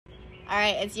All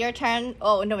right, it's your turn.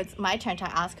 Oh, no, it's my turn to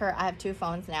ask her. I have 2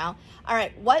 phones now. All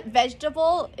right, what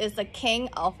vegetable is the king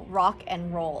of rock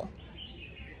and roll?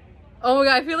 Oh my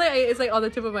god, I feel like it's like on the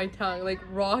tip of my tongue. Like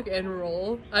rock and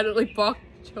roll. I don't like bok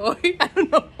choy. I don't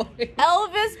know why.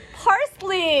 Elvis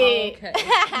Parsley! Oh, okay.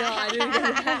 No, I didn't get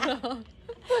that at all.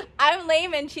 I'm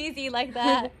lame and cheesy like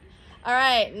that. All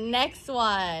right, next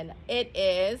one. It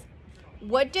is,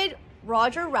 what did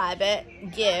Roger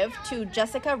Rabbit give to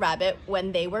Jessica Rabbit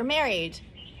when they were married?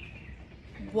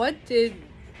 What?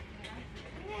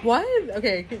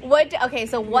 Okay. What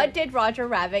did Roger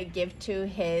Rabbit give to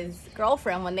his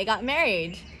girlfriend when they got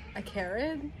married? A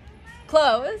carrot?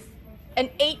 Close. An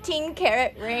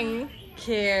 18-carat ring.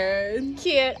 Cute.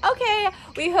 Cute. Okay,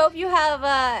 we hope you have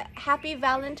a happy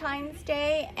Valentine's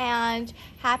Day and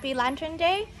happy Lantern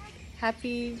Day.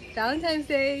 Happy Valentine's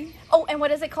Day. Oh, and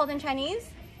what is it called in Chinese?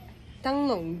 燈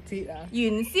籠節啊。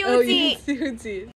元宵節。哦，元宵節。